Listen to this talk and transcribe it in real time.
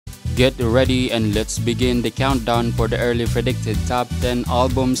Get ready and let's begin the countdown for the early predicted top 10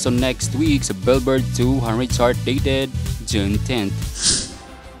 albums on next week's Billboard 200 chart dated June 10th.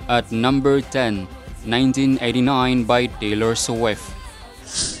 At number 10, 1989 by Taylor Swift.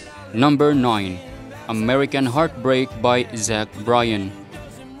 Number 9, American Heartbreak by Zach Bryan.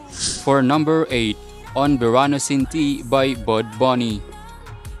 For number 8, On Verano Sin Ti by Bud Bunny.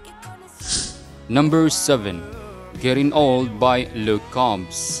 Number 7, Getting Old by Luke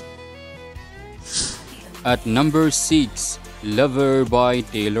Combs. At number 6, Lover by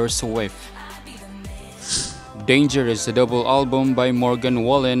Taylor Swift. Dangerous, a double album by Morgan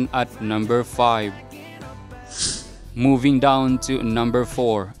Wallen at number 5. Moving down to number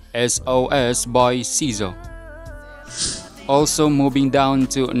 4, SOS by SZA. Also moving down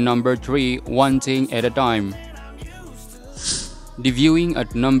to number 3, One Thing at a Time. Debuting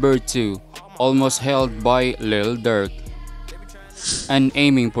at number 2, Almost Held by Lil Durk. And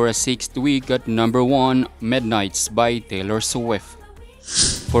aiming for a 6th week at number 1, Midnights by Taylor Swift.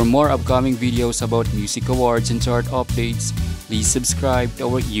 For more upcoming videos about music awards and chart updates, please subscribe to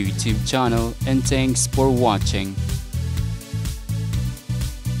our YouTube channel and thanks for watching.